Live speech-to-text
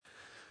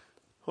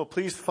Well,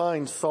 please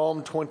find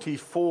Psalm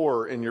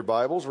 24 in your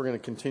Bibles. We're going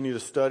to continue to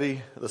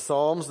study the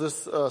Psalms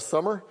this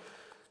summer.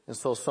 And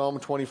so Psalm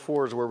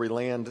 24 is where we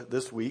land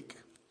this week.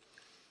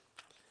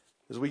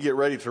 As we get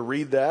ready to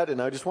read that, and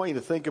I just want you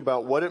to think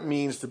about what it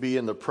means to be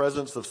in the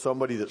presence of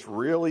somebody that's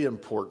really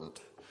important.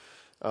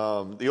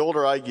 The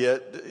older I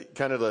get,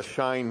 kind of the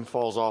shine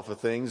falls off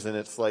of things, and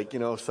it's like,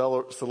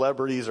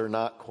 celebrities are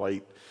not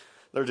quite,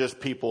 they're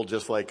just people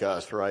just like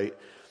us, right?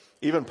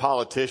 Even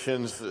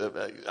politicians,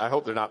 I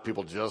hope they're not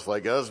people just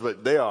like us,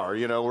 but they are,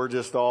 we're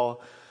just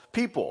all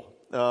people.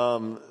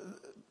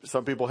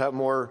 Some people have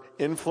more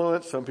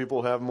influence, some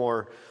people have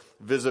more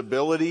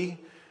visibility,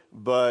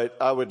 but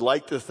I would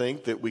like to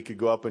think that we could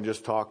go up and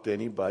just talk to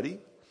anybody.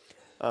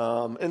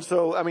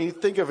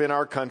 Think of in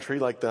our country,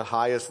 like the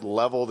highest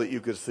level that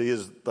you could see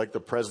is like the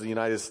President of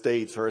the United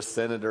States or a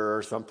senator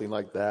or something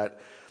like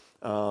that.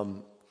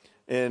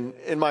 And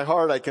in my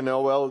heart, I can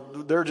know, well,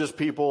 they're just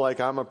people like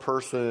I'm a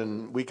person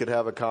and we could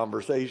have a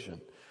conversation.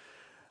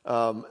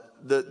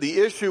 The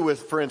issue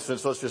with, for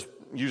instance, let's just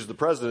use the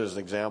president as an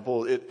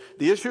example.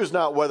 The issue is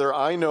not whether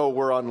I know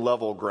we're on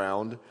level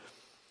ground.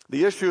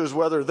 The issue is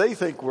whether they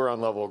think we're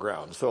on level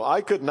ground. So I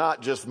could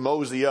not just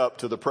mosey up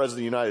to the president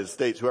of the United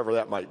States, whoever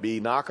that might be,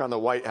 knock on the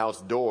White House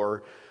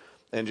door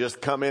and just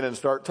come in and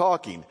start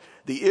talking.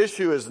 The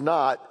issue is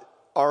not,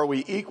 are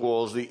we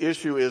equals? The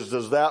issue is,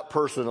 does that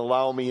person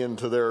allow me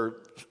into their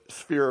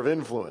sphere of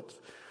influence?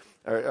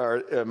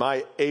 Or am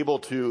I able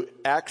to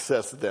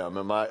access them?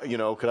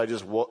 Could I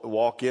just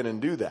walk in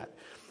and do that?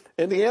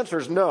 And the answer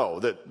is no,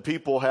 that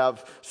people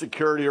have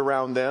security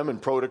around them and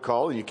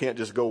protocol, and you can't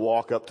just go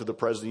walk up to the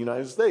President of the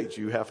United States.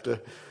 You have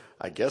to,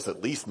 I guess,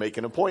 at least make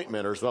an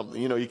appointment or something.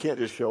 You can't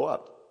just show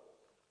up.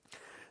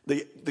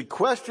 The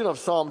question of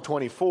Psalm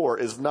 24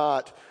 is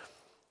not,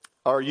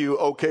 are you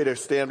okay to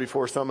stand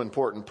before some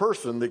important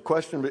person? The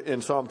question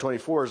in Psalm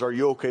 24 is, are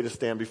you okay to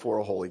stand before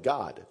a holy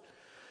God?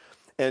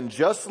 And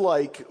just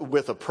like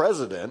with a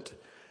president,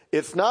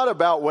 it's not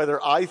about whether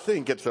I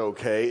think it's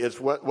okay. It's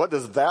what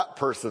does that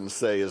person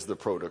say is the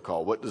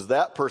protocol? What does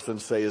that person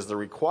say is the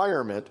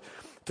requirement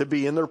to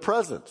be in their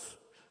presence,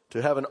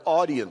 to have an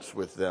audience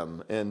with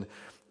them? And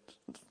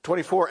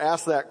 24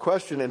 asks that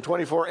question, and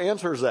 24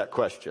 answers that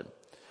question.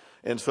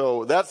 And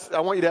so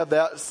I want you to have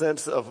that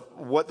sense of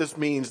what this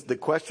means. The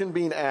question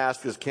being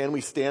asked is, can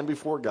we stand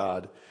before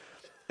God?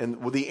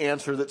 And with the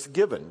answer that's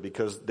given,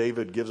 because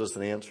David gives us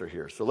an answer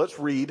here. So let's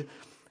read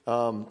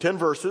 10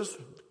 verses.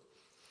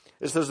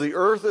 It says, the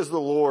earth is the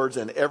Lord's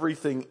and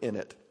everything in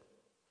it,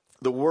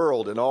 the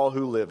world and all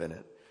who live in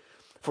it.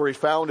 For he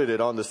founded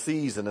it on the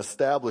seas and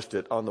established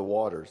it on the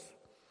waters.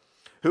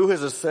 Who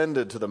has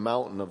ascended to the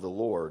mountain of the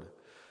Lord?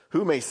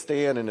 Who may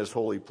stand in his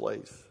holy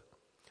place?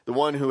 The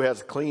one who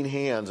has clean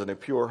hands and a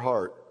pure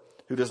heart,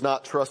 who does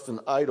not trust an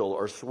idol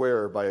or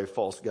swear by a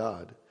false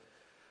god.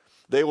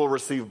 They will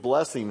receive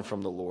blessing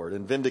from the Lord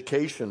and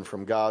vindication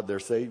from God their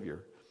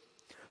Savior.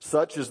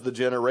 Such is the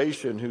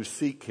generation who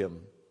seek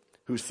him,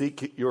 who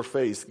seek your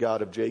face,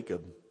 God of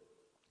Jacob.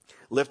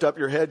 Lift up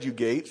your head, you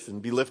gates,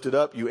 and be lifted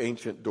up, you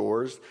ancient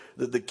doors,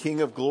 that the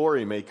King of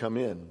glory may come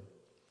in.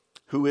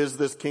 Who is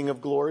this King of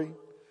glory?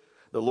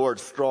 The Lord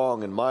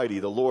strong and mighty,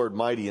 the Lord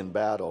mighty in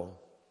battle.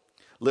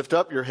 Lift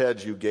up your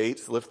heads, you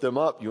gates, lift them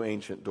up, you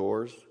ancient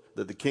doors,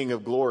 that the King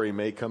of glory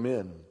may come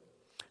in.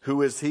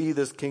 Who is he,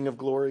 this King of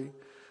glory?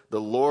 The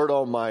Lord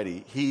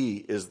Almighty, he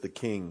is the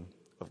King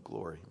of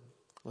glory.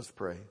 Let's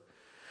pray.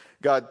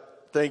 God,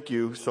 thank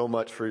you so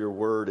much for your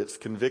word. It's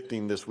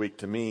convicting this week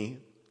to me,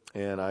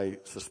 and I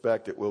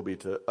suspect it will be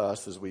to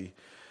us as we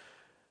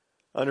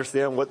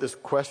understand what this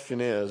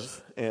question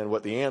is and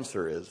what the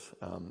answer is.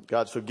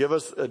 God, so give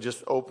us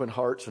just open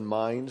hearts and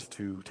minds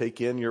to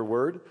take in your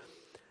word.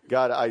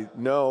 God, I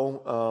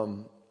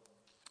know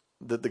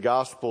that the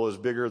gospel is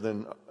bigger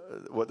than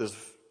what this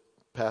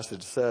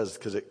passage says,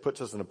 because it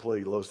puts us in a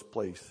pretty low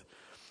place.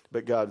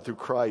 But God, through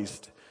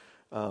Christ,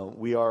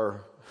 we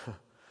are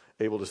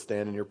able to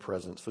stand in your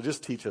presence. So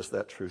just teach us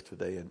that truth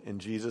today. In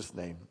Jesus'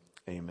 name,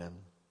 amen.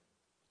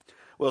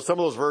 Well, some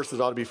of those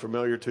verses ought to be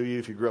familiar to you.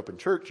 If you grew up in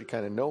church, you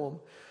kind of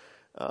know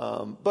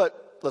them.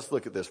 But let's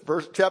look at this.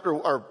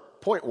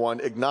 Point 1,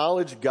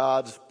 acknowledge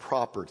God's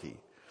property.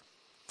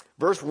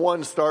 Verse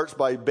 1 starts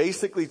by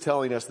basically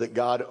telling us that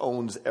God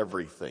owns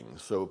everything.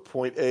 So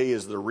point A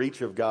is the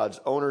reach of God's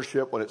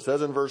ownership. When it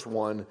says in verse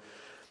 1,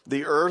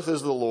 the earth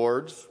is the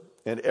Lord's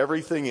and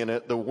everything in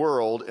it, the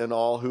world and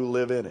all who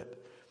live in it.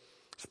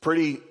 It's a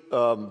pretty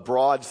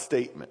broad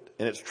statement,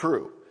 and it's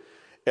true.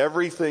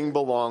 Everything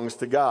belongs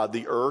to God.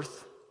 The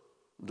earth,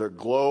 the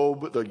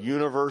globe, the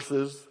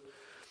universes,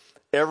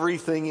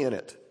 everything in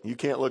it. You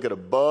can't look at a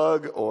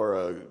bug or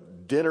a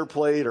dinner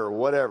plate or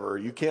whatever.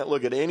 You can't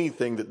look at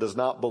anything that does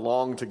not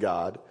belong to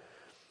God.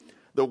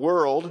 The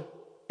world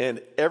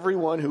and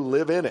everyone who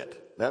live in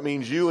it. That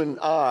means you and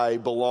I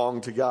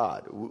belong to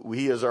God.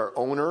 He is our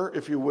owner,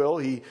 if you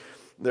will.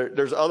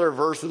 There's other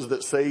verses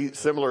that say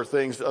similar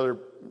things.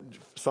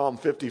 Psalm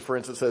 50, for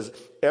instance, says,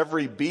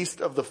 every beast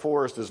of the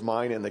forest is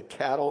mine and the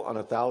cattle on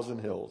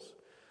 1,000 hills.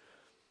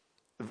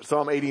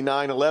 Psalm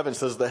 89:11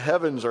 says, the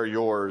heavens are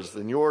yours,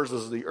 and yours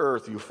is the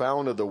earth. You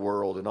founded the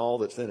world and all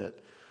that's in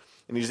it.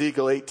 And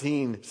Ezekiel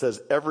 18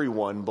 says,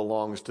 everyone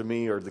belongs to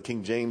me, or the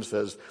King James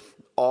says,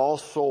 all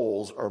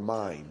souls are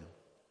mine.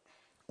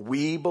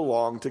 We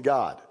belong to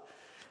God.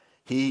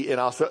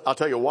 I'll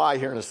tell you why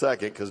here in a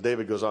second, because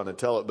David goes on to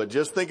tell it, but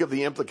just think of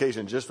the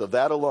implication just of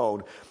that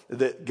alone,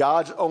 that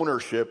God's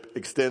ownership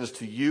extends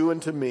to you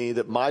and to me,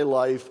 that my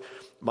life,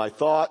 my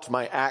thoughts,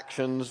 my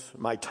actions,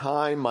 my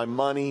time, my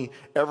money,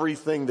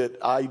 everything that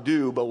I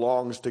do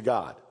belongs to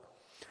God.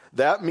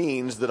 That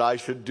means that I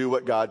should do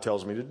what God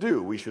tells me to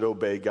do. We should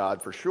obey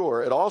God for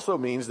sure. It also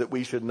means that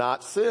we should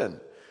not sin.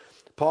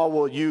 Paul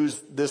will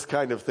use this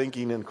kind of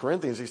thinking in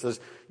Corinthians. He says,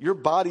 your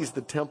body's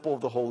the temple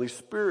of the Holy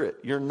Spirit.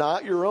 You're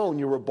not your own.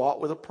 You were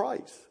bought with a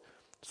price.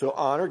 So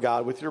honor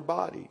God with your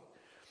body.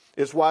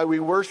 It's why we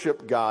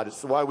worship God.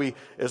 It's why we,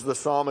 as the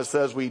psalmist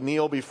says, we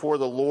kneel before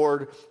the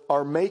Lord,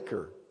 our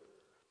Maker.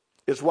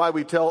 It's why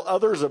we tell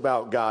others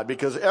about God,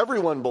 because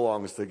everyone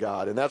belongs to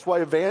God. And that's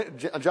why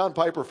John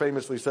Piper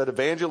famously said,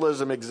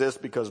 evangelism exists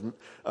because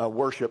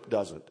worship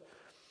doesn't.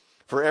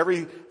 For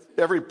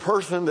every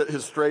person that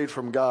has strayed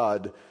from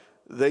God,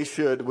 they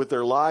should, with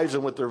their lives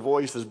and with their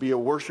voices, be a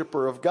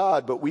worshiper of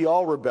God. But we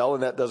all rebel,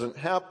 and that doesn't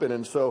happen.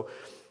 And so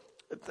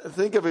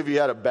think of if you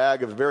had a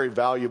bag of very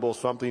valuable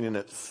something, and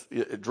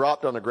it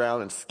dropped on the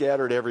ground and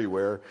scattered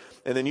everywhere,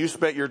 and then you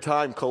spent your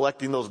time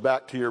collecting those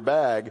back to your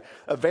bag.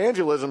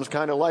 Evangelism is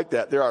kind of like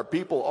that. There are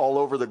people all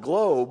over the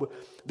globe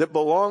that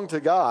belong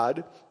to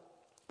God,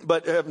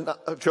 but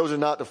have chosen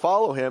not to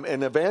follow him.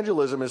 And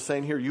evangelism is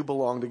saying, here, you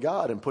belong to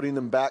God, and putting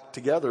them back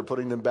together,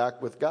 putting them back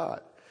with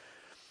God.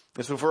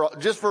 And so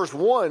just verse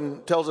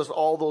 1 tells us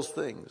all those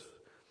things.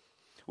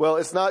 Well,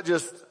 it's not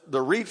just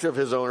the reach of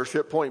his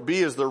ownership. Point B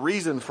is the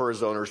reason for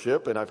his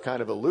ownership. And I've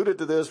kind of alluded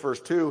to this.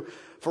 Verse 2,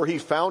 for he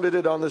founded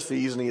it on the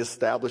seas and he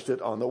established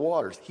it on the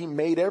waters. He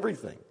made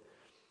everything.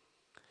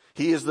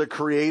 He is the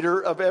creator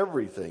of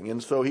everything.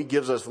 And so he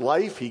gives us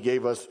life. He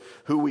gave us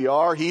who we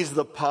are. He's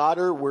the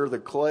potter. We're the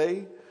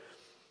clay.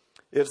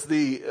 It's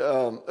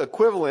the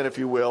equivalent, if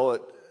you will,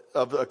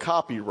 of a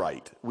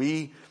copyright.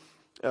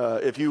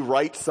 If you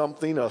write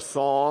something, a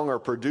song, or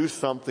produce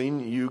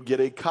something, you get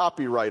a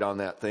copyright on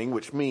that thing,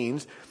 which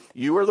means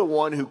you are the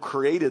one who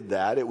created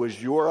that. It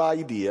was your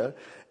idea.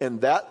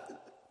 And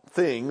that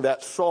thing,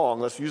 that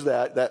song, let's use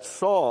that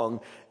song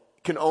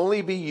can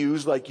only be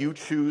used like you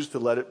choose to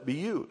let it be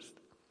used.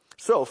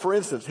 So, for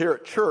instance, here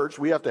at church,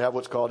 we have to have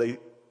what's called a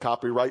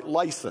copyright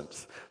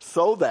license,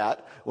 so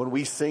that when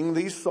we sing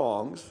these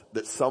songs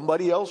that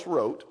somebody else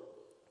wrote,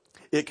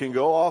 it can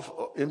go off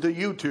into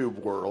YouTube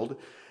world.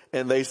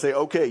 And they say,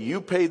 okay,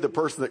 you paid the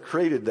person that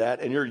created that,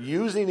 and you're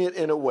using it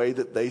in a way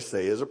that they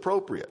say is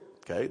appropriate.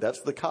 Okay, that's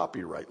the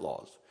copyright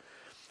laws.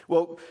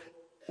 Well,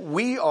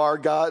 we are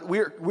God.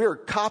 We're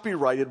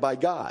copyrighted by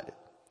God.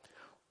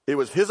 It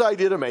was his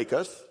idea to make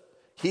us.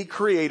 He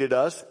created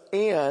us,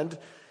 and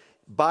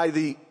by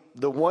the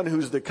one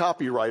who's the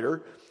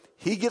copywriter,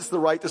 he gets the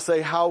right to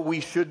say how we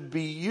should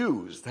be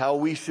used,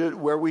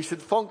 where we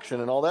should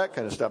function, and all that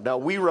kind of stuff. Now,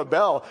 we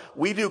rebel.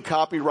 We do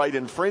copyright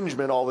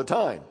infringement all the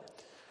time.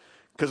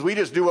 Because we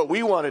just do what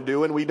we want to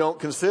do, and we don't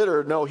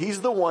consider, no,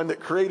 he's the one that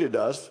created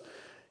us.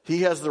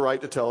 He has the right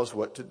to tell us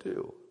what to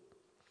do.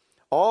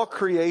 All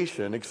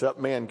creation except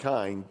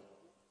mankind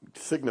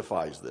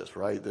signifies this,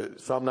 right?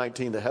 Psalm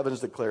 19, the heavens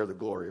declare the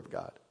glory of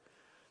God.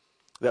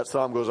 That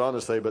psalm goes on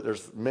to say, but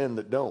there's men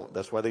that don't.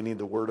 That's why they need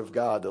the word of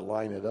God to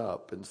line it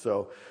up. And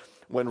so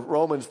when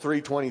Romans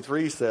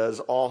 3:23 says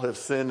all have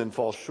sinned and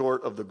fall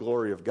short of the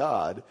glory of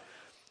God,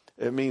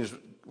 it means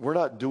we're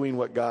not doing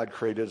what God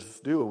created us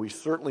to do, and we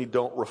certainly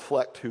don't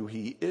reflect who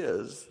he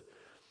is.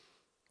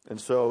 And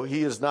so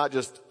he is not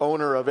just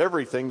owner of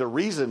everything. The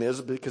reason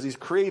is because he's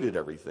created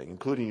everything,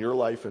 including your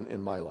life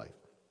and my life.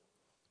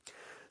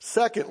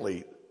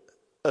 Secondly,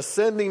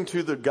 ascending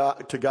to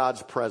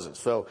God's presence.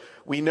 So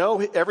we know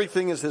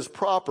everything is his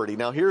property.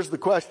 Now here's the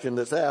question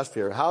that's asked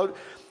here.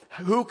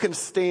 Who can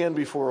stand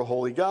before a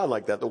holy God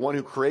like that? The one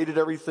who created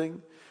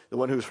everything? The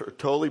one who's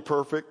totally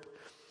perfect?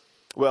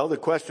 Well, the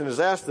question is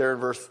asked there in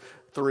verse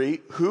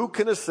 3, who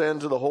can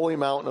ascend to the holy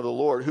mountain of the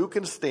Lord? Who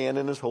can stand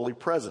in his holy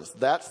presence?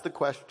 That's the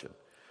question.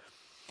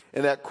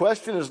 And that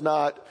question is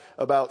not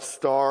about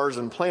stars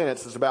and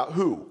planets. It's about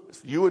who?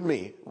 It's you and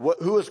me.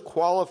 Who is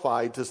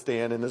qualified to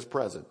stand in his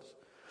presence?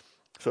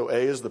 So A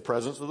is the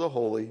presence of the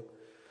holy.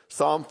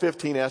 Psalm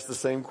 15 asks the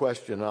same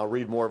question, and I'll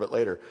read more of it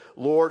later.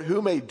 Lord,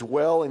 who may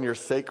dwell in your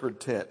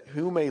sacred tent?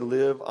 Who may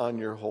live on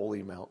your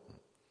holy mountain?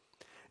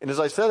 And as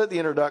I said at the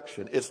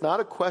introduction, it's not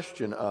a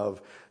question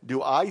of,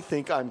 do I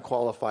think I'm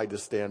qualified to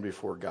stand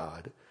before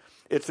God?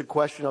 It's a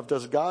question of,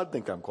 does God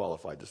think I'm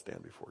qualified to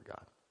stand before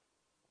God?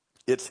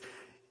 It's,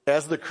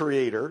 as the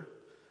creator,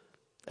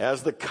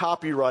 as the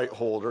copyright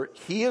holder,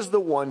 he is the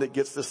one that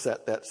gets to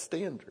set that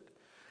standard.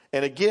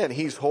 And again,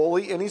 he's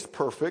holy and he's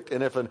perfect.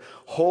 And if a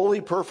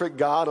holy, perfect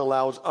God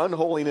allows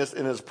unholiness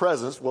in his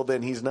presence, well,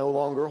 then he's no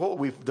longer holy.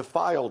 We've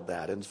defiled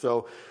that. And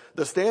so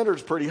the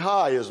standard's pretty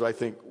high, as I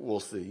think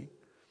we'll see.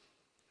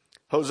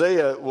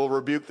 Hosea will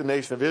rebuke the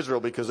nation of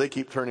Israel because they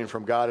keep turning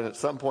from God, and at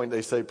some point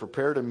they say,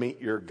 prepare to meet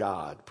your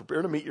God.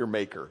 Prepare to meet your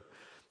maker.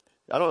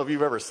 I don't know if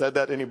you've ever said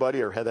that to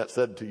anybody or had that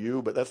said to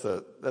you, but that's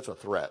a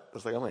threat.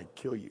 It's like, I'm going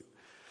to kill you.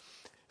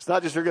 It's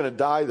not just you're going to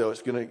die, though.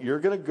 You're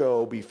going to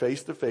go be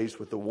face to face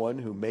with the one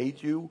who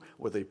made you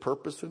with a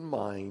purpose in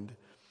mind.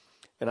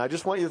 And I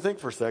just want you to think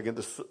for a second,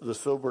 the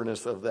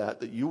soberness of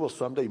that you will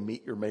someday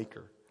meet your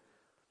maker.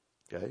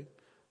 Okay?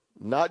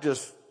 Not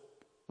just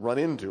run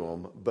into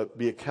him, but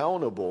be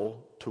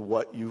accountable to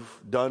what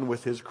you've done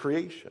with his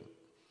creation.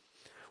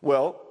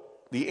 Well,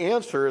 the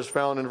answer is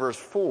found in verse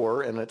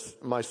 4, and it's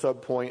my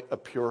subpoint, a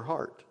pure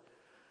heart.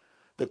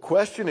 The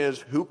question is,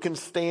 who can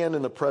stand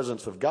in the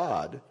presence of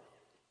God?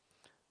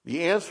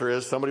 The answer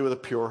is somebody with a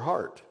pure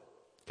heart.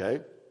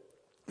 Okay?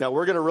 Now,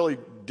 we're going to really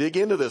dig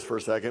into this for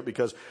a second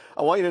because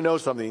I want you to know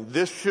something.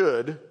 This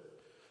should,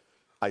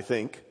 I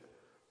think,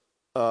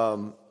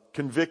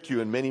 convict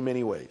you in many,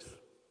 many ways.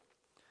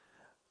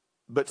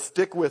 But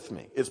stick with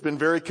me. It's been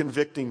very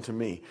convicting to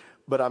me.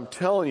 But I'm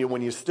telling you,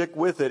 when you stick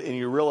with it and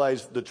you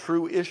realize the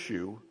true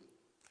issue,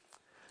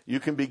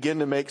 you can begin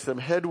to make some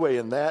headway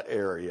in that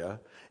area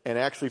and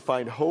actually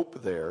find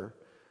hope there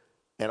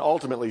and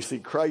ultimately see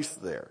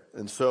Christ there.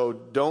 And so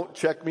don't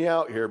check me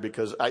out here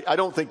because I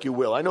don't think you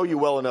will. I know you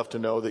well enough to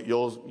know that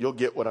you'll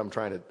get what I'm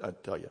trying to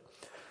tell you.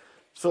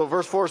 So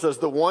verse 4 says,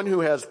 the one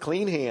who has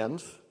clean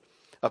hands,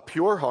 a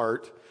pure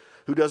heart,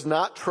 who does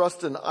not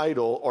trust an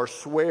idol or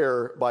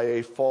swear by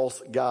a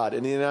false god.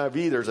 In the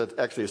NIV, there's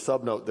actually a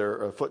subnote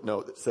there, a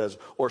footnote that says,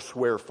 or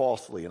swear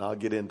falsely, and I'll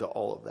get into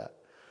all of that.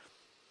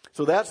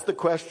 So that's the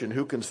question,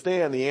 who can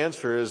stand? The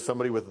answer is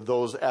somebody with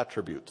those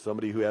attributes,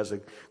 somebody who has a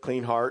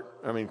clean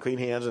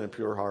hands and a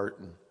pure heart.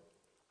 And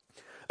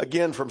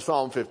again, from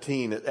Psalm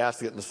 15, it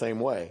asks it in the same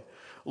way.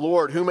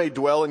 Lord, who may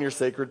dwell in your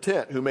sacred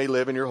tent? Who may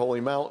live in your holy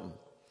mountain?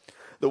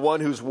 The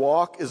one whose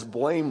walk is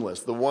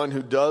blameless, the one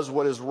who does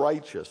what is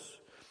righteous,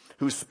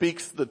 who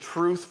speaks the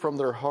truth from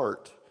their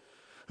heart,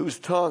 whose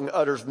tongue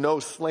utters no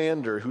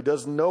slander, who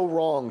does no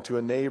wrong to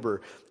a neighbor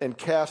and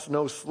casts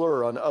no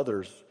slur on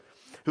others,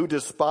 who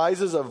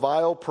despises a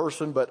vile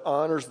person but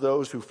honors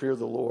those who fear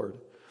the Lord,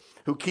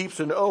 who keeps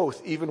an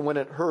oath even when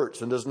it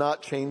hurts and does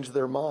not change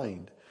their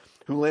mind,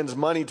 who lends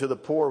money to the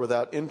poor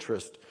without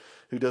interest,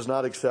 who does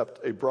not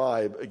accept a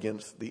bribe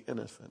against the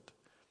innocent.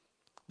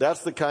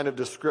 That's the kind of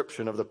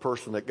description of the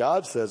person that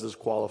God says is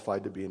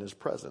qualified to be in his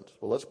presence.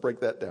 Well, let's break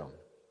that down.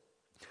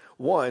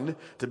 One,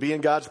 to be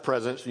in God's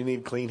presence, you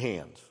need clean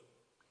hands.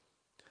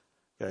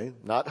 Okay?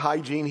 Not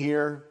hygiene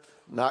here,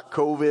 not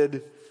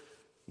COVID.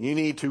 You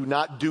need to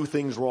not do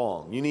things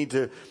wrong.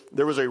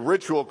 There was a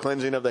ritual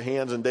cleansing of the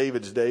hands in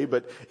David's day,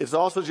 but it's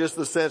also just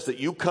the sense that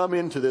you come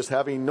into this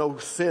having no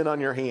sin on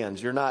your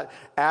hands. You're not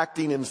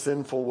acting in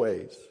sinful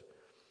ways.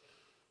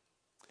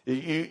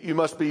 You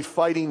must be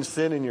fighting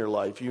sin in your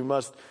life. You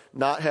must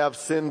not have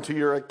sin to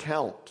your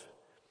account.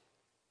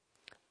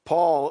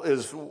 Paul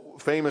is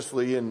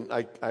famously, and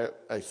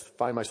I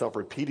find myself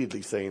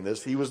repeatedly saying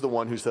this, he was the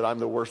one who said, I'm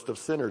the worst of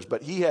sinners.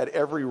 But he had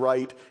every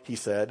right, he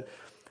said,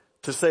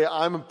 to say,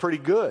 I'm pretty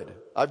good.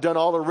 I've done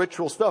all the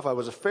ritual stuff. I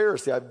was a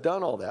Pharisee. I've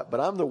done all that, but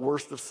I'm the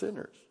worst of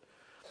sinners.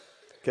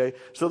 Okay,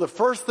 so the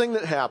first thing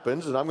that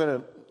happens, and I'm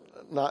going to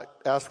not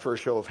ask for a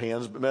show of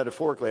hands, but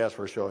metaphorically ask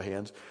for a show of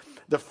hands.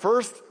 The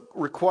first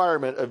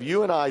requirement of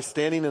you and I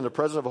standing in the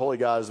presence of a holy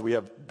God is we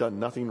have done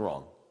nothing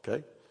wrong.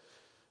 Okay,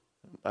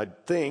 I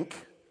think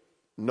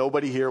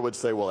nobody here would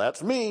say, well,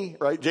 that's me,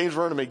 right? James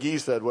Vernon McGee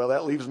said, well,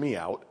 that leaves me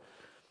out.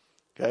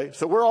 Okay,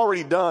 so we're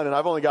already done, and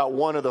I've only got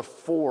one of the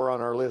four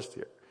on our list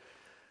here.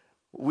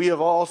 We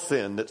have all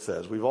sinned, it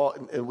says.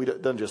 And we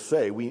doesn't just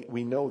say,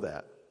 we know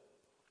that.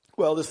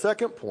 Well, the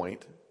second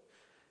point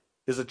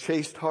is a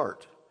chaste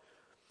heart.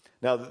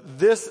 Now,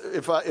 this,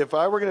 if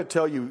I were going to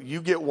tell you, you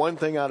get one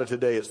thing out of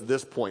today, it's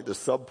this point, the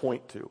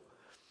sub-point 2.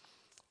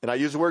 And I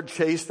use the word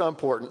chaste on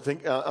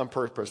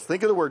purpose.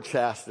 Think of the word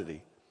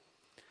chastity.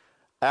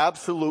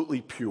 Absolutely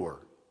pure.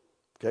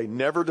 Okay,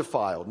 never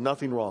defiled,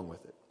 nothing wrong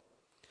with it.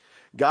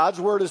 God's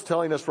word is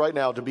telling us right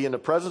now to be in the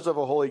presence of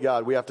a holy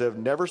God, we have to have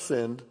never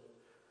sinned,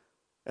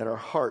 and our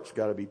heart's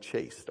got to be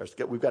chaste.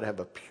 We've got to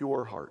have a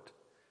pure heart.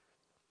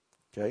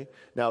 Okay?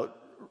 Now,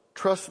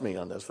 trust me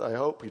on this. I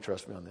hope you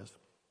trust me on this.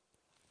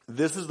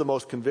 This is the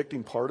most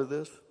convicting part of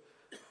this.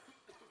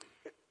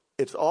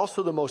 It's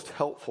also the most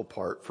helpful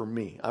part for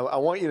me. I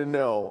want you to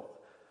know,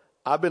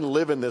 I've been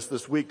living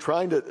this week,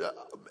 trying to,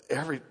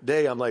 every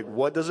day I'm like,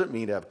 what does it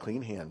mean to have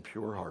clean hand,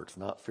 pure hearts,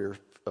 not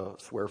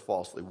swear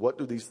falsely? What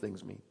do these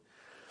things mean?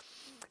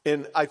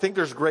 And I think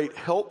there's great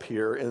help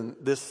here in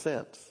this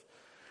sense.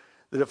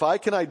 That if I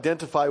can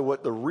identify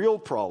what the real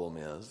problem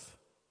is,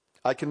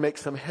 I can make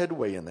some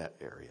headway in that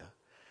area.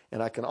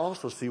 And I can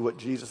also see what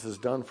Jesus has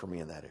done for me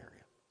in that area.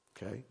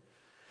 Okay?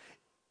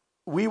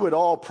 We would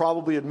all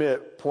probably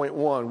admit, point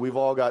one, we've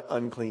all got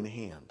unclean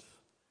hands.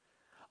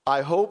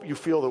 I hope you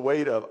feel the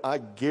weight of, I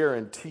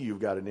guarantee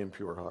you've got an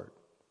impure heart.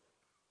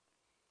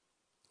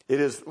 It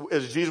is,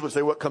 as Jesus would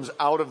say, what comes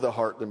out of the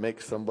heart that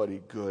makes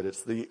somebody good.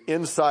 It's the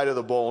inside of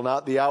the bowl,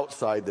 not the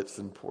outside, that's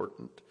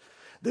important.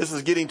 This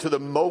is getting to the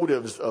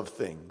motives of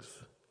things,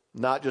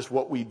 not just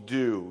what we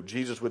do.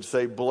 Jesus would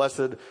say,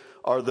 blessed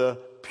are the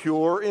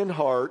pure in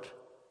heart,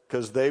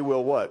 because they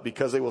will what?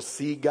 Because they will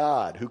see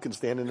God. Who can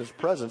stand in his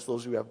presence?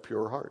 Those who have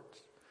pure hearts.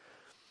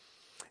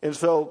 And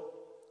so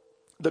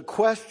the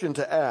question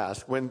to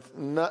ask, when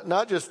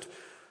not just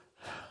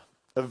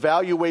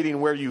evaluating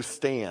where you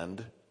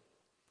stand,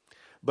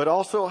 but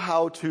also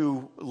how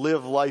to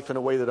live life in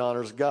a way that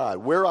honors God.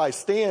 Where I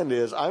stand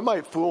is, I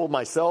might fool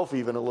myself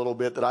even a little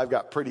bit that I've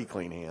got pretty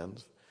clean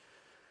hands,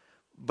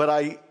 but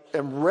I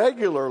am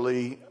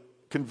regularly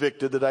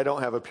convicted that I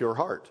don't have a pure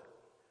heart.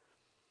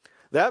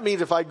 That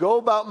means if I go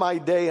about my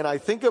day and I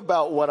think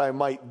about what I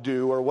might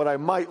do or what I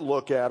might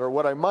look at or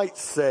what I might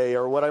say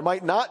or what I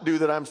might not do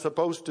that I'm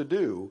supposed to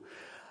do,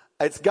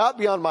 it's got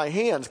beyond my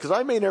hands because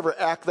I may never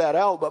act that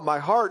out, but my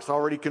heart's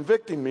already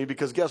convicting me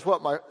because guess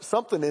what?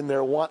 Something in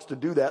there wants to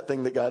do that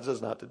thing that God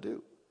says not to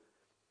do.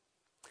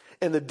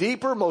 And the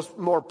deeper,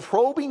 more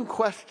probing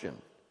question,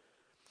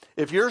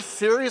 if you're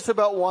serious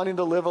about wanting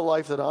to live a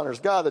life that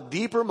honors God, the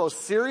deeper,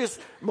 most serious,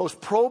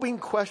 most probing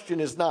question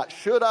is not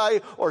should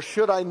I or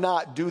should I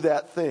not do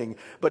that thing,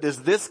 but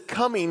is this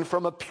coming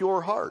from a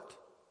pure heart?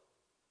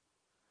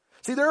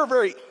 See, there are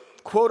very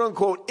quote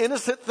unquote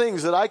innocent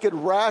things that I could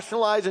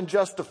rationalize and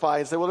justify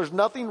and say, well, there's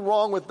nothing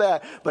wrong with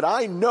that, but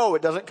I know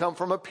it doesn't come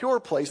from a pure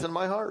place in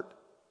my heart.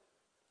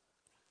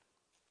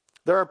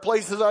 There are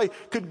places I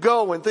could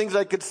go and things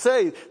I could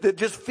say that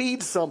just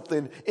feed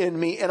something in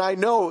me, and I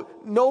know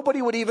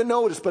nobody would even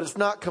notice, but it's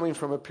not coming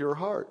from a pure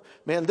heart.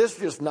 Man, this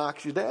just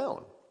knocks you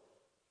down.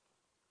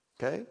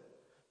 Okay?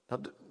 Now,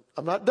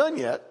 I'm not done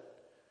yet.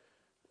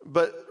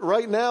 But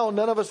right now,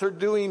 none of us are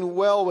doing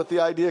well with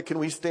the idea, can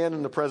we stand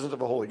in the presence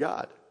of a holy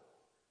God?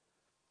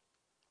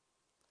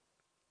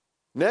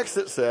 Next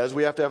it says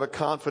we have to have a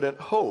confident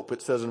hope.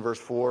 It says in verse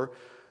 4,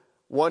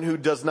 one who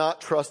does not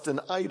trust an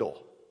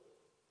idol.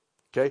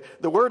 Okay?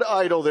 The word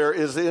idol there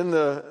is in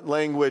the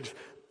language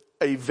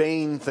a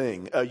vain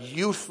thing, a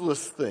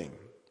useless thing,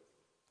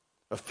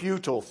 a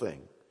futile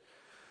thing.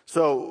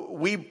 So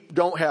we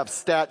don't have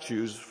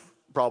statues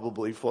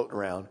probably floating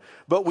around,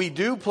 but we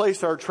do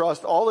place our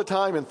trust all the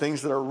time in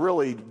things that are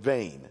really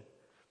vain,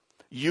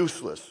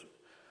 useless,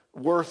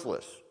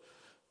 worthless.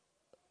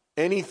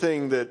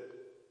 Anything that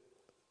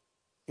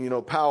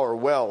power,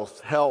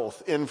 wealth,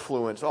 health,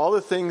 influence, all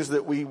the things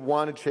that we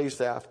want to chase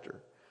after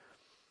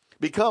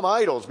become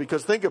idols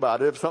because think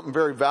about it, if something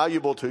very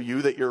valuable to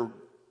you that you're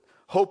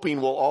hoping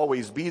will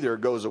always be there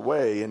goes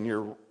away and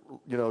your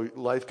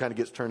life kind of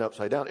gets turned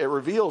upside down, it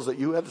reveals that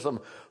you had some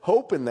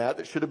hope in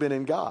that should have been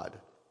in God.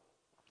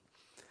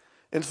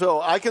 And so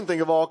I can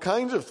think of all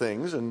kinds of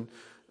things and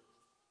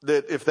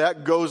that if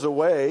that goes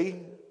away,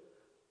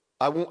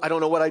 I don't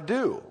know what I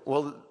do.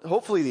 Well,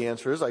 hopefully the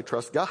answer is I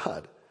trust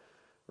God.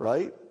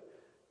 Right?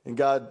 And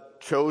God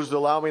chose to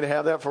allow me to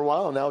have that for a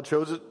while and now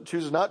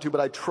chooses not to,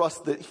 but I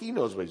trust that he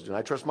knows what he's doing.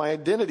 I trust my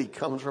identity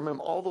comes from him,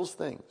 all those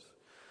things.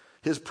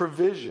 His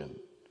provision.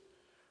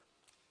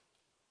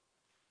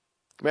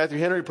 Matthew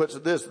Henry puts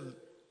it this,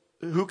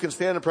 who can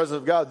stand in the presence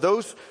of God?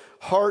 Those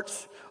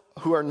hearts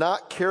who are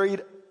not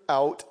carried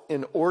out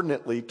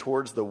inordinately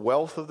towards the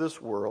wealth of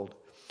this world,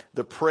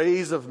 the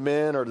praise of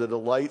men or the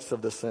delights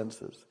of the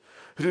senses,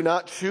 who do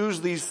not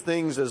choose these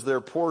things as their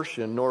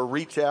portion nor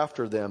reach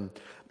after them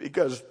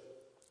because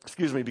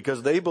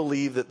they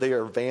believe that they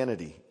are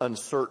vanity,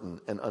 uncertain,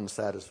 and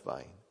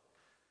unsatisfying.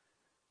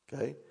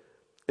 Okay?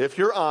 If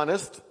you're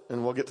honest,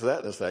 and we'll get to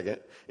that in a second,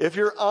 if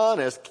you're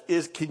honest,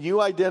 can you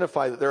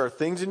identify that there are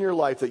things in your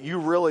life that you're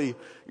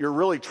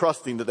really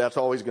trusting that that's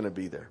always going to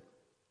be there?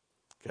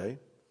 Okay?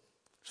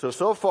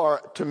 So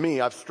far, to me,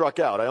 I've struck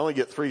out. I only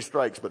get 3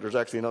 strikes, but there's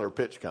actually another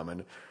pitch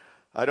coming.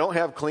 I don't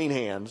have clean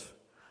hands.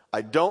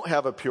 I don't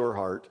have a pure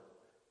heart.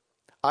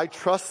 I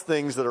trust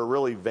things that are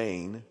really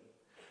vain.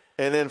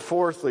 And then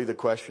fourthly, the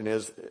question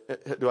is,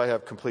 do I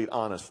have complete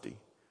honesty?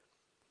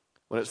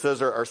 When it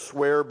says, or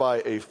swear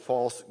by a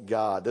false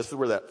God, this is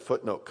where that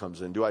footnote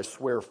comes in. Do I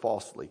swear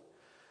falsely?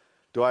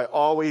 Do I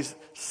always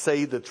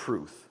say the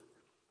truth?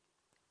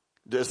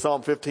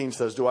 Psalm 15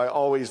 says, do I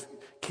always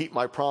keep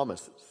my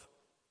promises?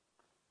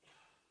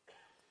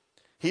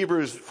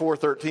 Hebrews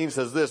 4:13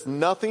 says this,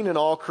 nothing in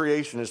all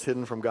creation is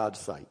hidden from God's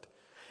sight.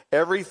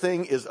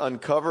 Everything is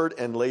uncovered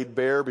and laid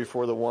bare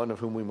before the one of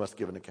whom we must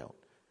give an account.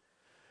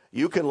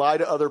 You can lie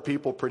to other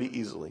people pretty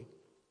easily.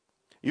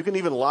 You can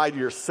even lie to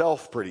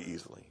yourself pretty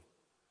easily.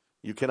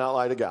 You cannot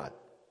lie to God.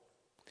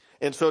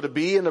 And so to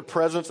be in the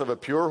presence of a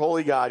pure,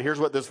 holy God, here's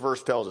what this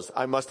verse tells us.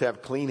 I must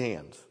have clean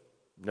hands.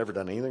 I've never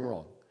done anything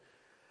wrong.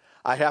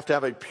 I have to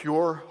have a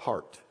pure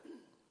heart.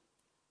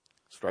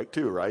 Strike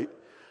 2, right?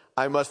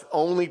 I must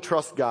only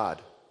trust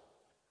God.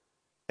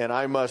 And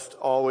I must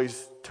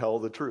always tell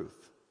the truth.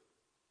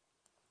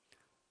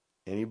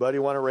 Anybody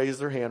want to raise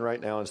their hand right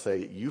now and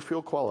say, you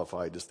feel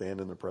qualified to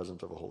stand in the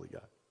presence of a holy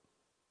God?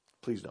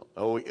 Please don't.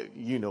 Oh,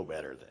 you know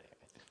better than that.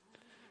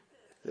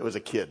 It was a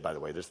kid, by the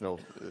way.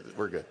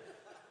 We're good.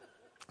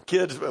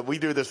 Kids, we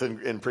do this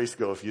in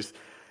preschool. If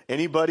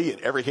anybody,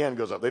 and every hand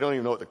goes up. They don't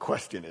even know what the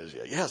question is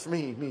yet. Yes,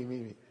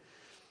 me.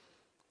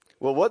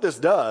 Well, what this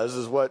does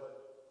is what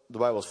the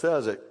Bible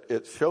says.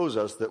 It shows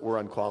us that we're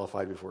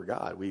unqualified before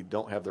God. We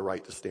don't have the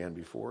right to stand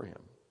before him.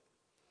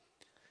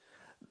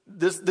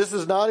 This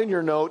is not in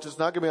your notes. It's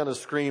not going to be on the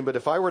screen. But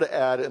if I were to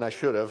add, and I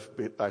should have,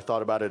 I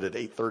thought about it at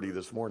 8:30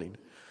 this morning,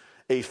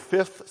 a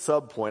fifth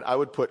subpoint, I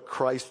would put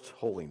Christ's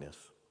holiness.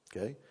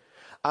 Okay?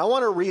 I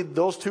want to read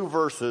those two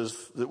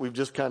verses that we've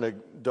just kind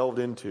of delved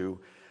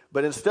into.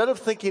 But instead of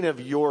thinking of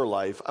your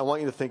life, I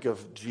want you to think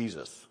of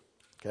Jesus.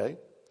 Okay?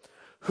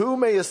 Who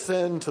may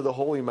ascend to the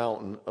holy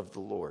mountain of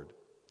the Lord?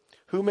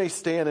 Who may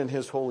stand in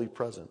his holy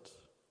presence?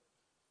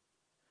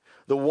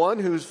 The one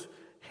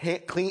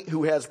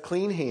who has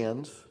clean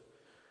hands,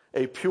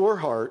 a pure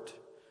heart,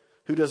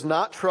 who does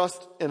not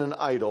trust in an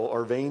idol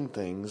or vain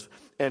things,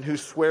 and who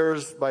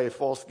swears by a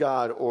false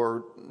god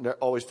or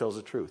always tells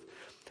the truth.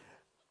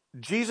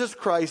 Jesus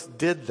Christ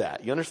did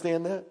that. You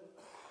understand that?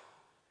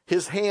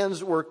 His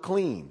hands were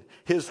clean.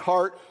 His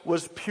heart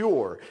was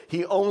pure.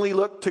 He only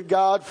looked to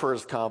God for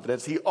his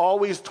confidence. He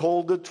always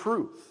told the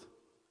truth.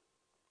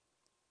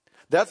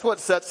 That's what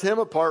sets him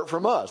apart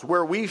from us.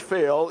 Where we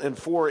fail in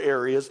 4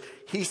 areas,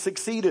 he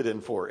succeeded in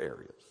 4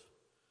 areas.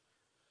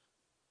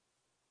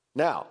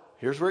 Now,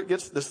 here's where it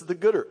gets, this is the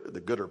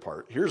gooder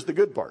part. Here's the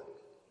good part.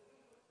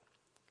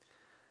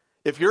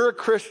 If you're a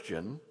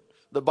Christian,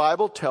 the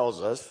Bible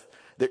tells us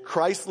that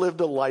Christ lived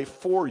a life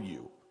for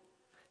you.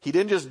 He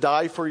didn't just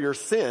die for your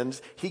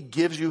sins, he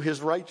gives you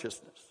his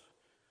righteousness.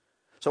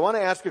 So I want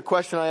to ask a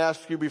question I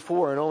asked you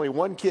before, and only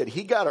one kid.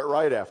 He got it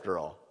right after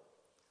all.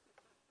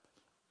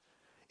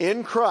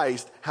 In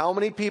Christ, how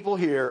many people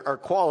here are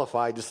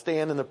qualified to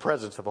stand in the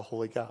presence of a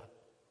holy God?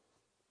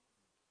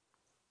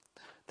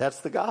 That's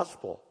the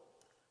gospel.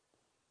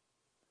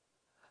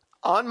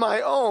 On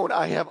my own,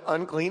 I have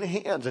unclean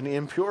hands and an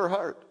impure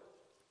heart.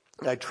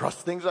 I trust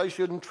things I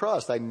shouldn't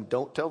trust. I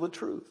don't tell the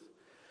truth.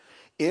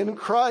 In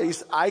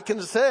Christ, I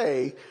can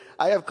say,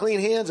 I have clean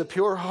hands, a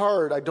pure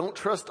heart. I don't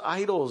trust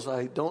idols.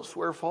 I don't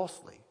swear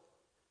falsely.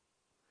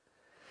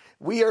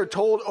 We are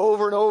told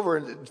over and over,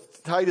 and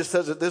Titus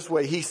says it this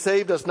way, he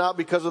saved us not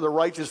because of the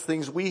righteous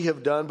things we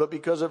have done, but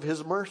because of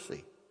his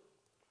mercy.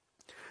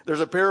 There's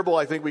a parable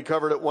I think we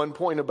covered at one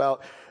point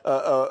about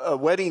a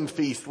wedding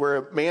feast where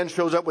a man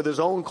shows up with his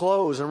own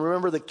clothes. And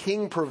remember, the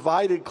king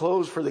provided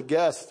clothes for the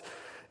guests.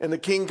 And the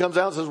king comes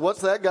out and says,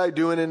 what's that guy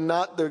doing? And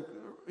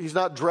he's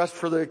not dressed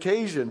for the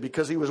occasion,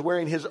 because he was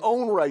wearing his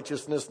own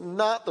righteousness,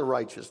 not the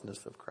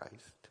righteousness of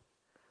Christ.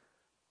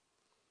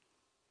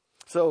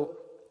 So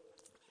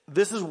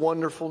this is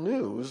wonderful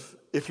news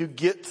if you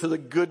get to the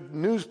good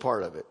news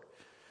part of it.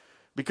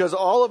 Because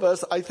all of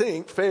us, I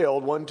think,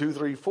 failed 1, 2,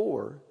 3,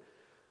 4.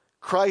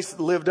 Christ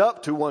lived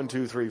up to 1,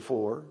 2, 3,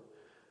 4.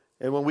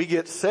 And when we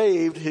get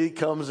saved, he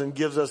comes and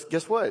gives us,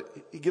 guess what?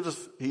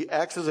 He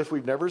acts as if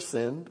we've never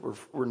sinned.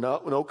 We're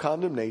no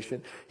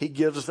condemnation. He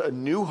gives us a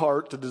new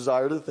heart to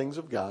desire the things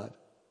of God.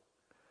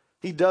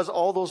 He does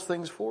all those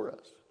things for us.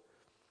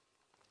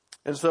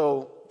 And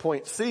so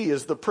point C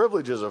is the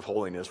privileges of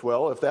holiness.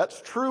 Well, if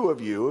that's true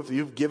of you, if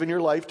you've given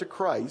your life to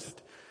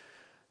Christ,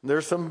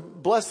 there's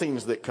some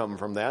blessings that come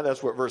from that.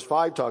 That's what verse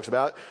 5 talks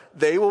about.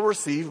 They will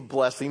receive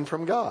blessing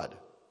from God.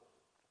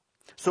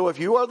 So if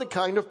you are the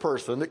kind of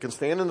person that can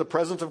stand in the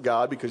presence of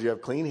God because you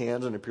have clean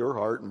hands and a pure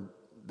heart, and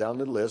down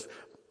the list,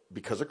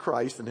 because of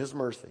Christ and his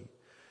mercy,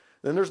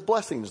 then there's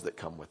blessings that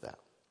come with that.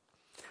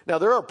 Now,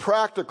 there are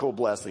practical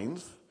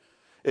blessings.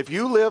 If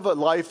you live a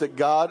life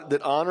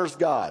that honors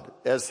God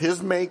as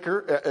his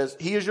maker, as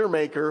he is your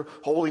maker,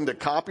 holding the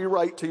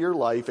copyright to your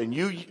life, and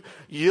you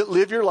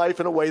live your life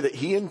in a way that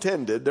he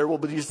intended, there will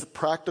be these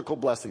practical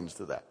blessings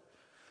to that.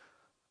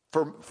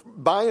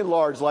 By and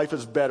large, life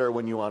is better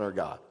when you honor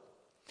God.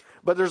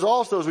 But there's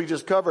also, as we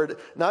just covered,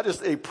 not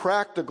just a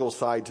practical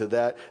side to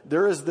that.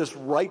 There is this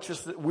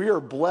righteousness. We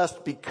are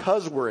blessed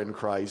because we're in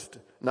Christ,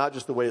 not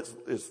just the way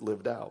it's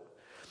lived out.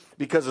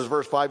 Because as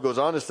verse 5 goes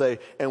on to say,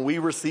 and we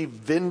receive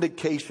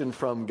vindication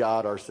from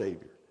God our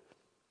Savior.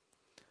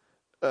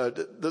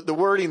 The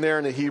wording there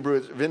in the Hebrew,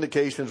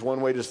 vindication is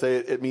one way to say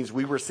it. It means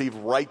we receive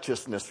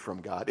righteousness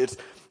from God.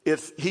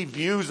 He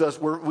views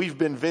us, we've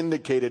been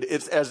vindicated.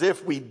 It's as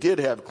if we did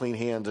have clean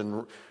hands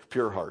and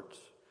pure hearts.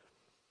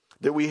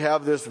 That we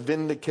have this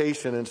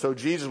vindication. And so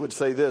Jesus would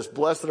say this,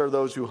 blessed are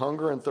those who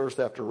hunger and thirst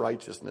after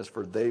righteousness,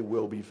 for they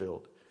will be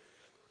filled.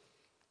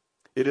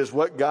 It is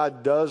what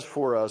God does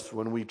for us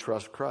when we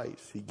trust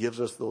Christ. He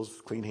gives us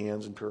those clean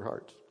hands and pure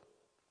hearts.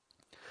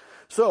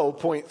 So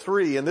point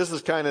 3, and this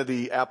is kind of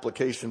the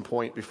application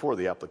point before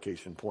the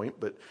application point,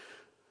 but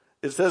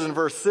it says in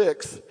verse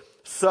 6,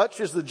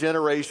 such is the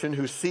generation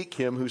who seek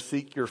him, who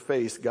seek your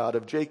face, God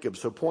of Jacob.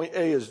 So point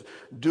A is,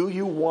 do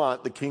you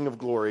want the King of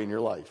glory in your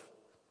life?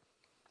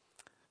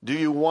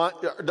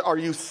 Are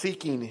you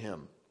seeking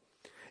him?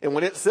 And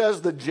when it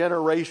says the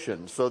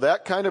generation, so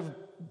that kind of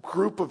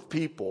group of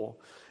people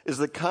is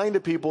the kind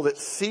of people that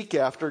seek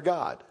after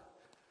God.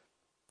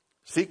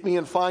 Seek me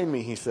and find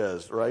me, he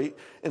says, right?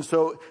 And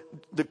so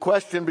the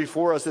question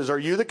before us is, are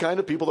you the kind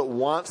of people that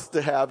wants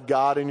to have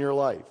God in your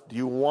life? Do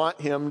you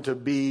want him to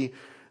be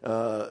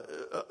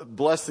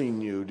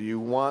blessing you? Do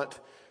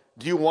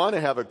Do you want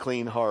to have a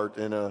clean heart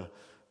and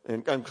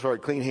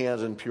clean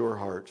hands and pure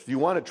hearts? Do you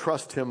want to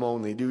trust him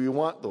only? Do you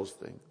want those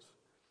things?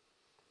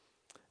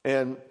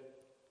 And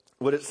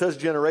when it says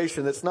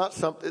generation, it's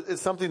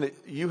something that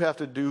you have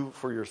to do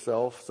for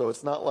yourself. So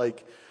it's not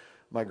like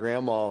my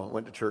grandma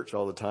went to church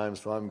all the time,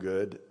 so I'm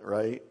good,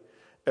 right?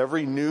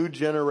 Every new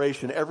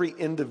generation, every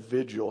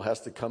individual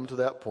has to come to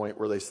that point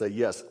where they say,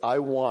 yes, I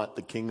want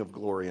the King of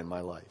Glory in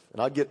my life.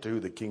 And I'll get to who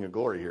the King of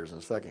Glory here is in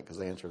a second,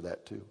 because I answer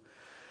that too.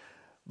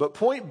 But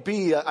point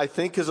B, I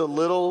think, is a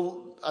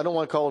little, I don't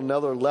want to call it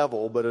another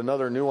level, but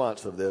another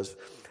nuance of this.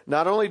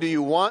 Not only do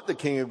you want the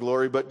King of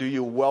Glory, but do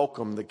you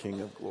welcome the King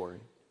of Glory?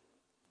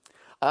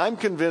 I'm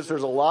convinced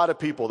there's a lot of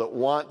people that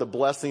want the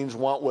blessings,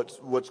 want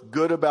what's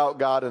good about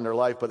God in their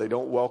life, but they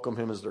don't welcome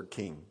him as their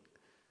king.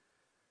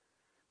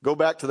 Go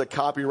back to the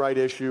copyright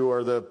issue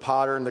or the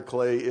potter and the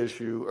clay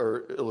issue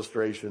or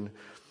illustration.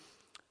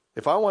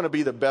 If I want to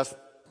be the best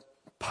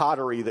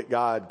pottery that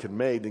God can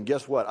make, then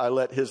guess what? I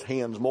let his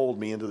hands mold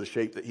me into the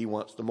shape that he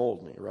wants to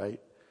mold me, right?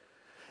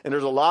 And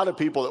there's a lot of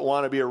people that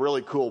want to be a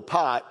really cool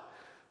pot,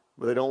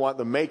 but they don't want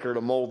the maker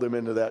to mold them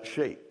into that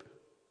shape.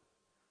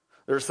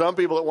 There's some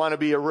people that want to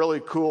be a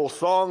really cool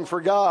song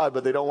for God,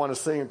 but they don't want to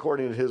sing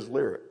according to his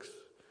lyrics.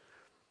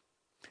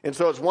 And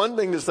so it's one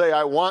thing to say,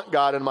 I want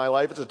God in my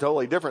life. It's a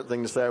totally different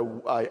thing to say,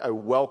 I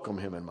welcome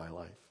him in my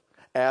life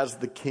as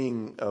the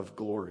King of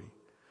Glory.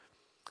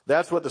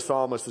 That's what the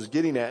psalmist is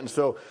getting at. And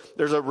so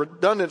there's a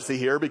redundancy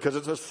here because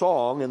it's a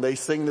song and they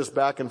sing this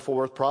back and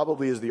forth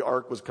probably as the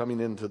ark was coming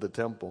into the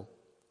temple.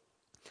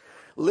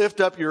 Lift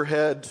up your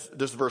heads,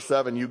 this is verse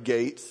 7, you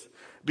gates.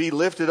 Be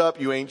lifted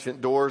up, you ancient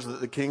doors, that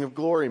the King of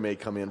Glory may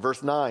come in.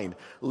 Verse 9,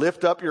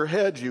 lift up your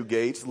heads, you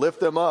gates. Lift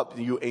them up,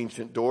 you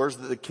ancient doors,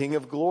 that the King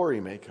of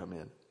Glory may come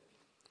in.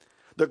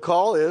 The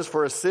call is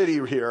for a city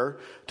here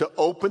to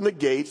open the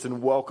gates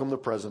and welcome the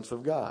presence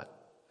of God.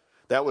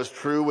 That was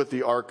true with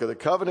the Ark of the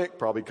Covenant,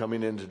 probably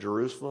coming into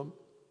Jerusalem.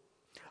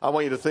 I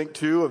want you to think,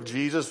 too, of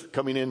Jesus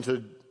coming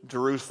into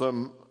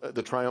Jerusalem,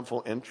 the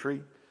triumphal entry.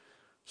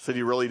 The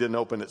city really didn't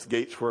open its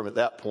gates for him at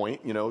that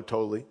point,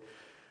 totally.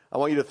 I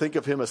want you to think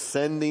of him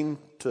ascending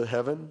to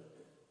heaven.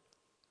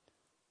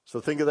 So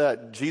think of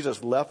that.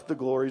 Jesus left the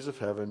glories of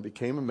heaven,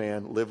 became a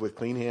man, lived with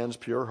clean hands,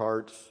 pure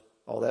hearts,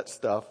 all that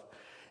stuff.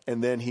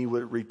 And then he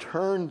would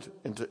return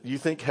into, you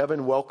think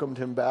heaven welcomed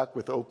him back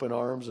with open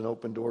arms and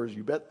open doors?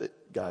 You bet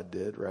that God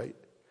did, right?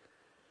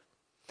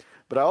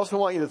 But I also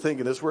want you to think,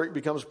 and this is where it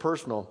becomes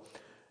personal.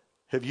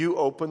 Have you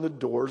opened the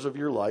doors of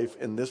your life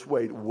in this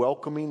way,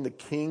 welcoming the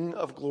King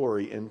of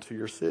Glory into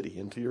your city,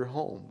 into your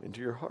home, into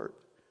your heart?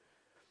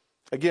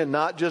 Again,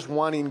 not just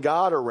wanting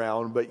God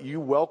around, but you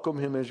welcome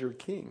him as your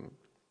king.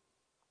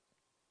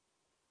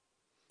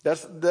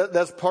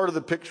 That's part of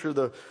the picture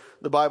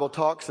the Bible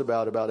talks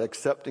about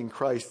accepting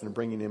Christ and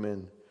bringing him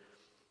in.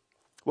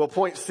 Well,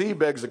 point C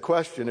begs the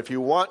question, if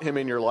you want him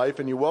in your life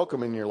and you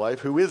welcome him in your life,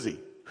 who is he?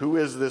 Who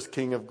is this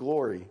King of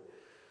Glory?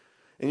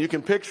 And you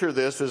can picture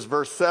this as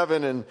verse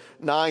 7 and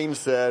 9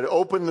 said,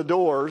 open the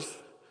doors.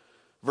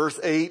 Verse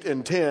 8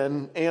 and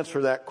 10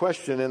 answer that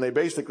question, and they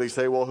basically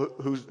say, well,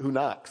 who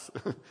knocks?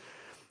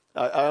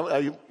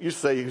 I used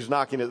to say who's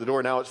knocking at the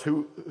door. Now it's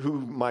who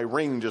my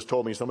ring just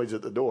told me somebody's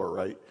at the door,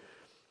 right?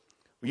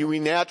 We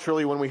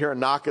naturally, when we hear a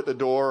knock at the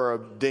door or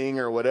a ding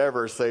or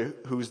whatever, say,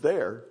 who's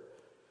there?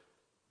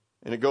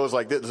 And it goes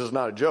like this. This is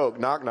not a joke.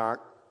 Knock,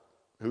 knock.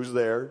 Who's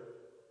there?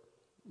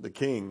 The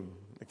King.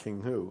 The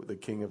King who? The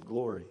King of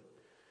Glory.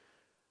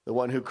 The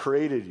one who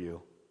created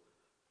you.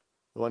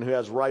 The one who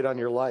has right on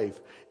your life.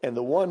 And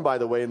the one, by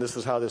the way, and this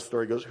is how this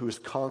story goes, who has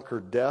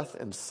conquered death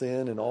and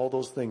sin and all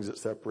those things that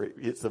separate.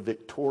 It's the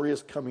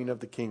victorious coming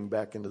of the King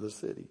back into the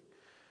city.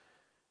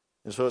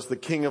 And so it's the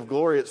King of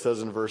Glory, it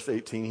says in verse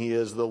 18. He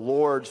is the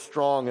Lord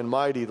strong and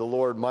mighty, the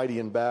Lord mighty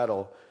in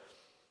battle.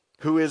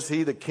 Who is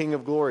he? The King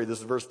of Glory. This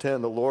is verse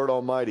 10, the Lord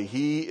Almighty.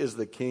 He is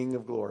the King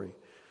of Glory.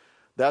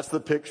 That's the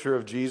picture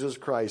of Jesus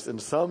Christ.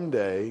 And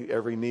someday,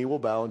 every knee will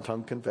bow and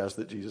tongue confess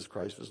that Jesus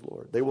Christ is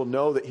Lord. They will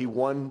know that he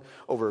won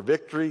over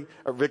victory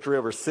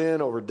over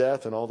sin, over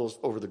death, and all those,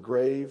 over the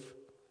grave.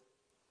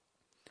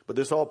 But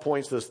this all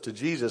points us to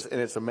Jesus,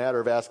 and it's a matter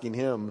of asking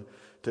him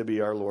to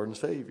be our Lord and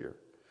Savior.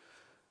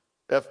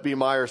 F.B.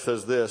 Meyer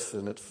says this,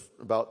 and it's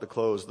about to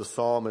close. This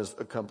psalm is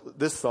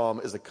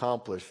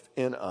accomplished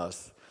in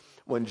us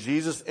when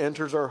Jesus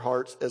enters our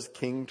hearts as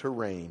King to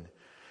reign.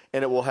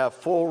 And it will have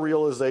full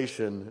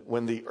realization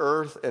when the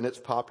earth and its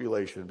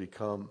population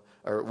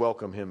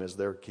welcome him as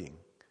their king.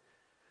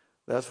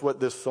 That's what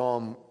this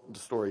psalm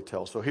story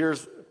tells. So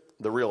here's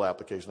the real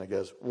application, I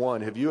guess.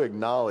 One, have you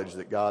acknowledged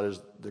that God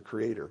is the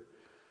creator?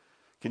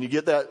 Can you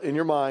get that in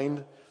your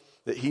mind?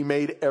 That he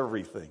made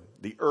everything,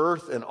 the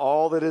earth and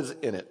all that is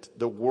in it,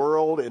 the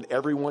world and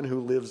everyone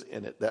who lives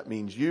in it. That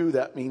means you,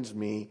 that means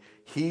me.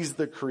 He's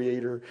the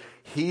creator.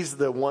 He's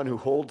the one who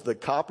holds the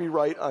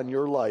copyright on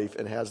your life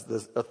and has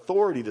the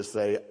authority to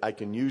say, I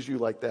can use you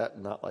like that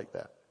and not like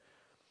that.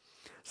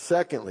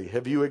 Secondly,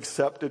 have you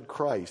accepted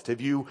Christ?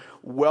 Have you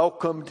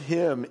welcomed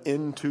him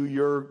into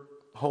your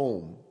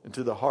home,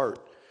 into the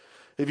heart?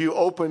 If you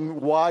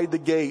opened wide the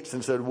gates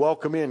and said,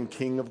 welcome in,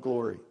 King of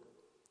glory.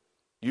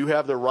 You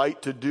have the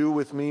right to do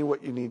with me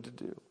what you need to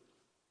do.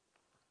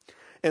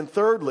 And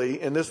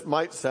thirdly, and this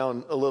might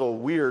sound a little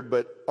weird,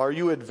 but are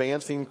you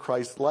advancing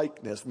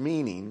Christ-likeness?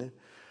 Meaning,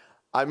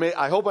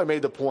 I hope I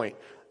made the point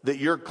that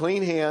your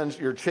clean hands,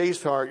 your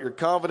chaste heart, your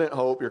confident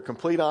hope, your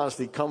complete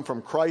honesty come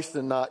from Christ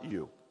and not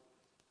you.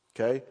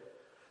 Okay?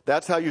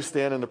 That's how you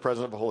stand in the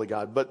presence of a holy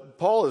God. But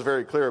Paul is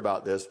very clear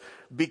about this.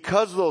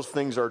 Because those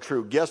things are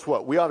true, guess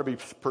what? We ought to be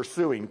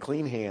pursuing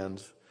clean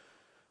hands.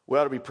 We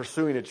ought to be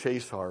pursuing a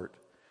chaste heart,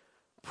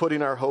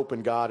 putting our hope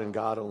in God and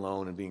God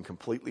alone, and being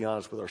completely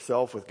honest with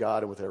ourselves, with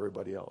God, and with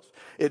everybody else.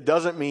 It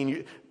doesn't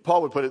mean,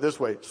 Paul would put it this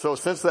way, so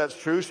since that's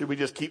true, should we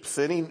just keep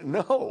sinning?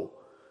 No.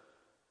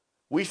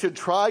 We should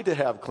try to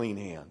have clean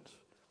hands.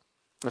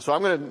 And so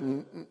I'm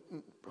going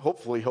to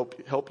hopefully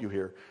help you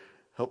here,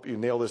 help you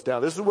nail this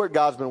down. This is what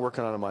God's been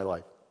working on in my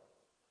life.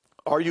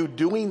 Are you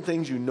doing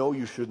things you know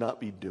you should not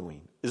be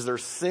doing? Is there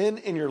sin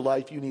in your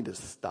life you need to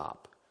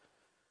stop?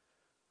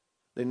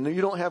 Then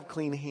you don't have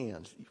clean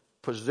hands.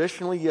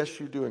 Positionally, yes,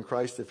 you do in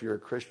Christ if you're a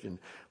Christian,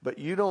 but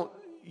you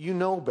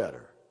know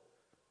better.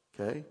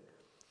 Okay?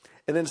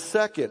 And then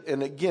second,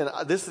 and again,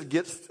 this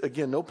gets,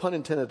 again, no pun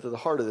intended, to the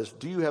heart of this.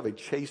 Do you have a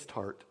chaste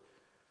heart?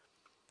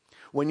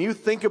 When you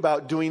think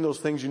about doing those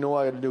things you know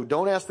I got to do,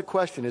 don't ask the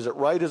question, is it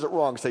right, is it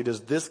wrong? Say,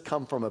 does this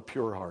come from a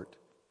pure heart?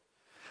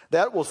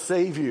 That will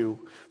save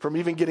you from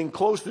even getting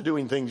close to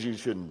doing things you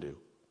shouldn't do.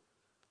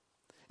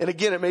 And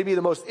again, it may be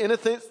the most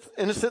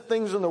innocent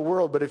things in the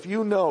world, but if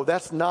you know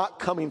that's not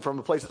coming from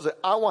a place that says,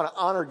 I want to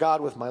honor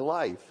God with my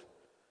life,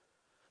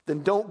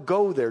 then don't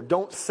go there.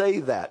 Don't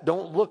say that.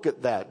 Don't look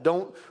at that.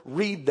 Don't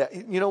read that.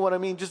 You know what I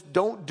mean? Just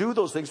don't do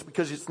those things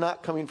because it's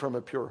not coming from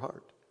a pure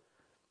heart.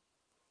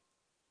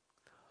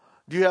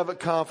 Do you have a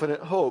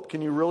confident hope?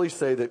 Can you really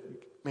say that,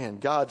 man,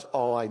 God's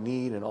all I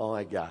need and all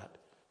I got?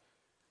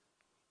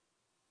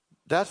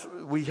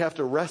 We have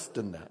to rest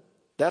in that.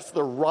 That's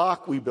the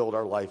rock we build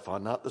our life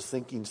on, not the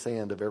sinking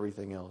sand of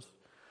everything else.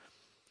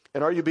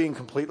 And are you being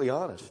completely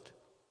honest?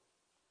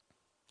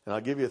 And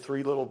I'll give you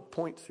 3 little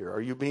points here.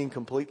 Are you being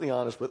completely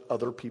honest with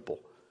other people?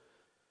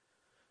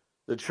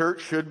 The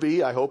church should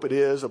be, I hope it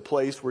is, a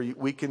place where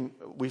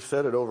we've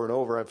said it over and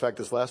over. In fact,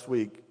 this last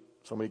week,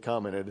 somebody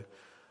commented,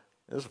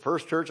 this is the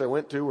first church I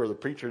went to where the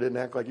preacher didn't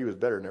act like he was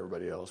better than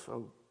everybody else.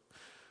 So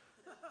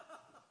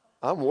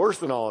I'm worse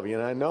than all of you,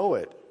 and I know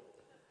it.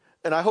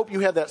 And I hope you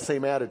have that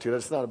same attitude.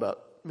 It's not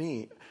about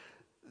me.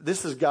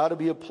 This has got to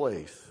be a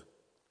place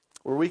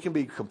where we can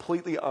be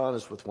completely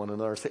honest with one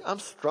another and say, I'm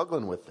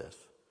struggling with this.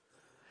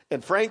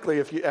 And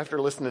frankly, after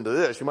listening to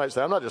this, you might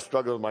say, I'm not just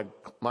struggling with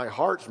my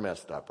heart's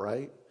messed up,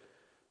 right?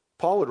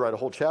 Paul would write a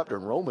whole chapter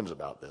in Romans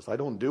about this. I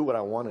don't do what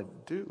I want to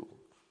do.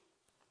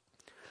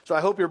 So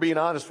I hope you're being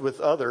honest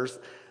with others.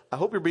 I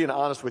hope you're being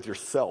honest with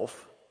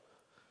yourself.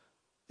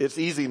 It's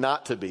easy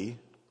not to be.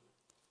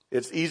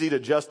 It's easy to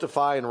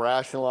justify and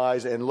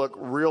rationalize and look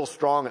real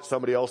strong at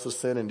somebody else's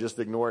sin and just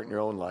ignore it in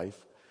your own life.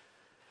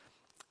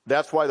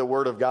 That's why the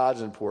Word of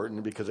God's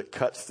important, because it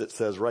cuts, it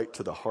says, right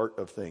to the heart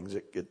of things.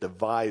 It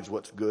divides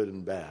what's good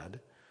and bad.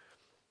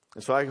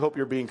 And so I hope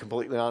you're being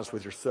completely honest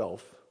with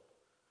yourself.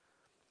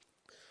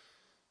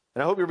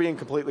 And I hope you're being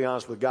completely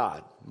honest with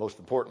God, most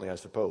importantly, I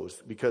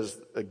suppose, because,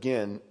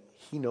 again,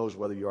 He knows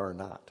whether you are or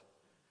not.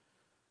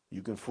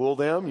 You can fool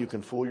them, you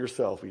can fool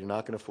yourself, but you're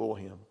not going to fool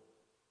Him.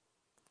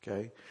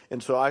 Okay?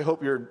 And so I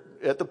hope you're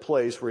at the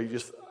place where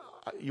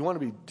you want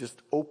to be just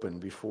open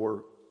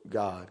before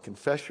God.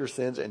 Confess your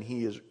sins, and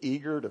He is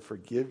eager to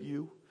forgive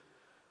you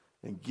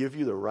and give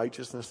you the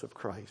righteousness of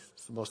Christ.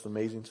 It's the most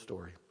amazing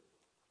story.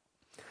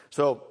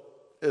 So,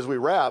 as we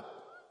wrap,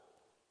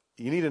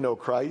 you need to know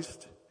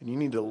Christ, and you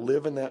need to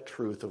live in that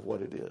truth of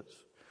what it is.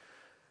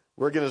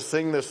 We're going to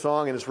sing this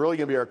song, and it's really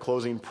going to be our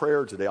closing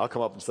prayer today. I'll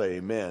come up and say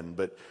amen,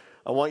 but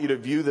I want you to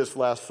view this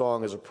last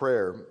song as a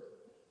prayer.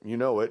 You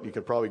know it. You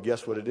could probably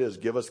guess what it is.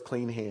 Give us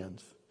clean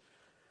hands.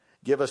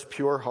 Give us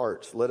pure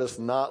hearts. Let us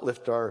not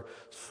lift our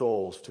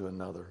souls to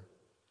another.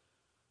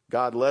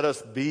 God, let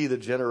us be the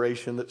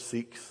generation that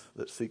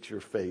seeks your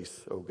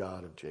face, O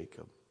God of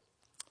Jacob.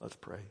 Let's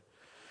pray.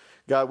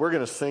 God, we're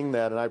going to sing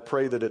that, and I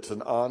pray that it's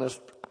an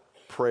honest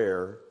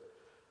prayer.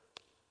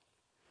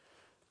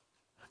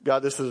 God,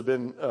 this has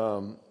been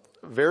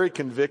very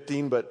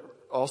convicting, but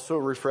also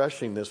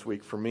refreshing this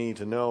week for me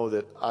to know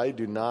that I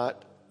do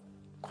not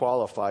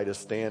qualify to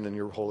stand in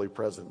your holy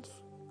presence.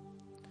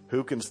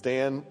 Who can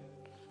stand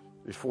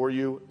before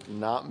you?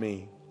 Not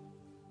me.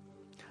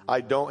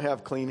 I don't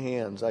have clean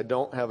hands. I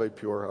don't have a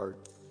pure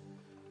heart.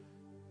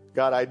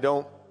 God, I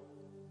don't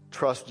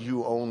trust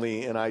you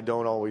only, and I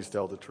don't always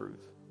tell the truth.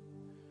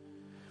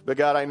 But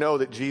God, I know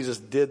that Jesus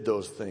did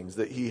those things,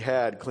 that He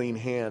had clean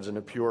hands and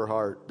a pure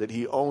heart, that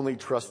He only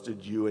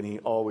trusted you and He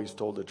always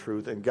told the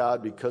truth. And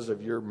God, because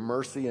of your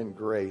mercy and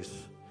grace,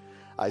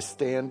 I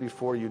stand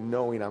before you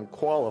knowing I'm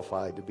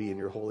qualified to be in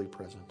your holy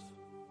presence.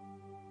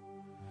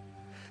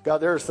 God,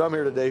 there are some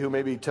here today who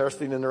may be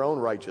trusting in their own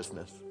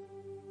righteousness.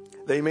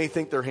 They may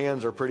think their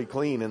hands are pretty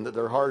clean and that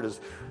their heart is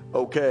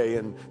okay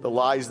and the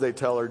lies they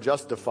tell are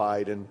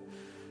justified. And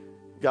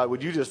God,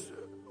 would you just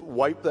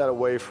wipe that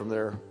away from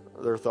their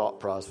thought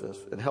process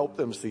and help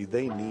them see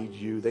they need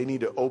you. They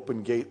need to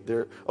open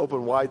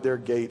wide their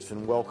gates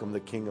and welcome the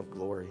King of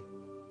Glory.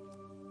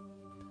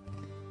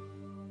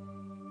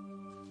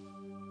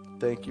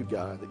 Thank you,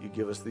 God, that you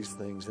give us these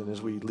things. And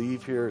as we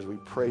leave here, as we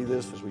pray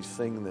this, as we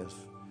sing this,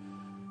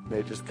 may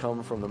it just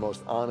come from the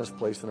most honest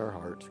place in our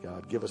hearts,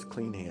 God. Give us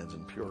clean hands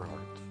and pure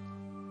hearts.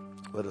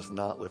 Let us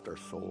not lift our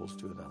souls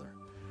to another.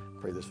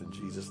 Pray this in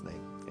Jesus'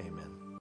 name. Amen.